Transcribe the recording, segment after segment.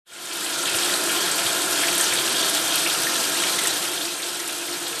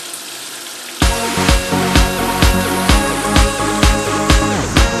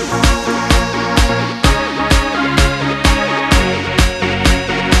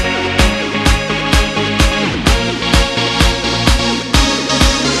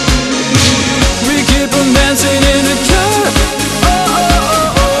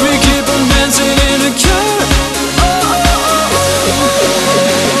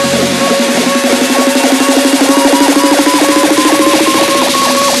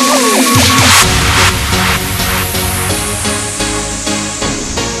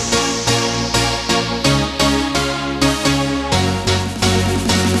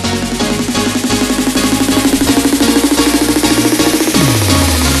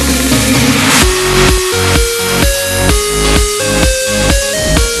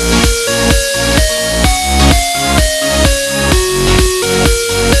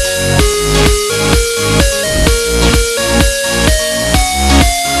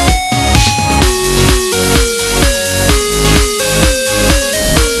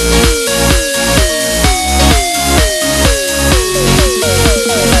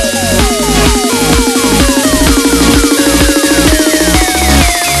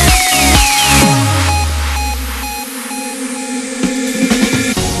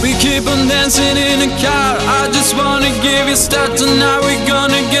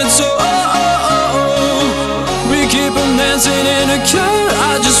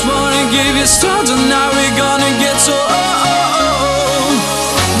you started, now we're gonna get so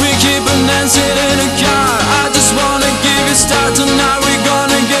we keep on dancing in a car. I just wanna give you start, and now we're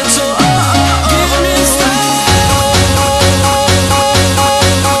gonna get so give me a start.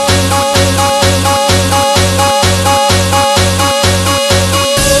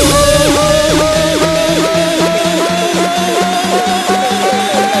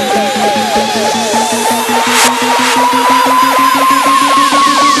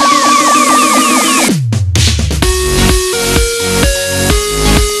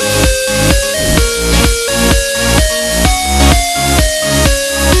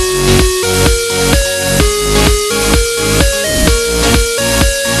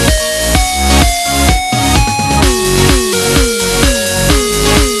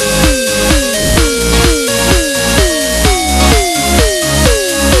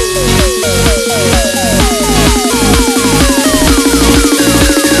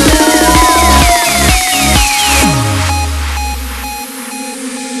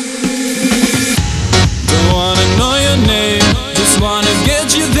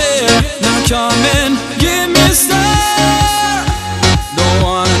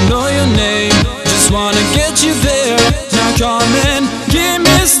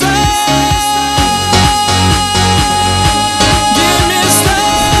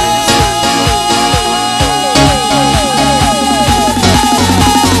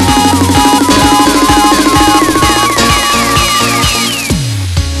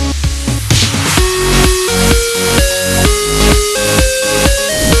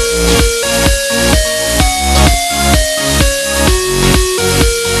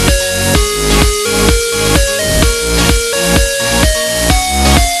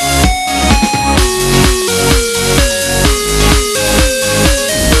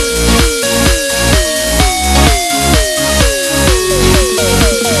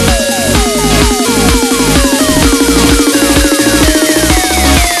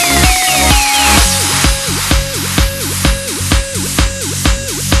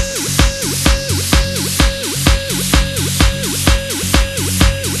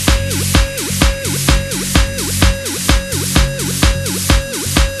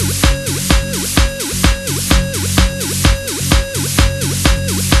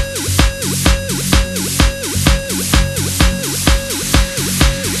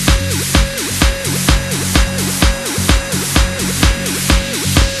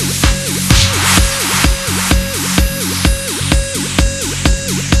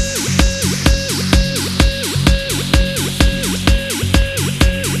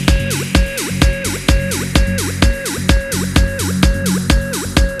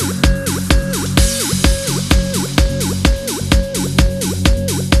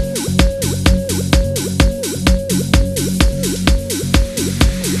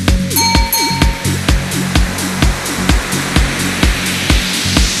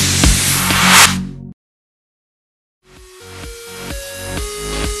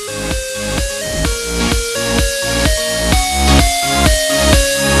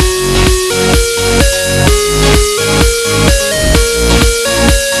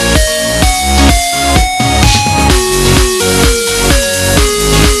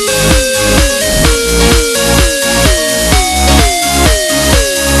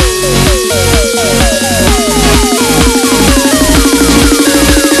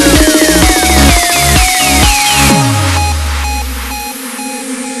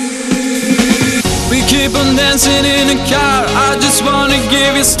 dancing in a car. I just wanna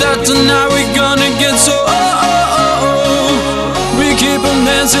give you start, and now we're gonna get so we keep on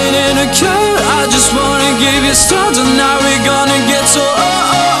dancing in a car. I just wanna give you start, and now we're gonna get so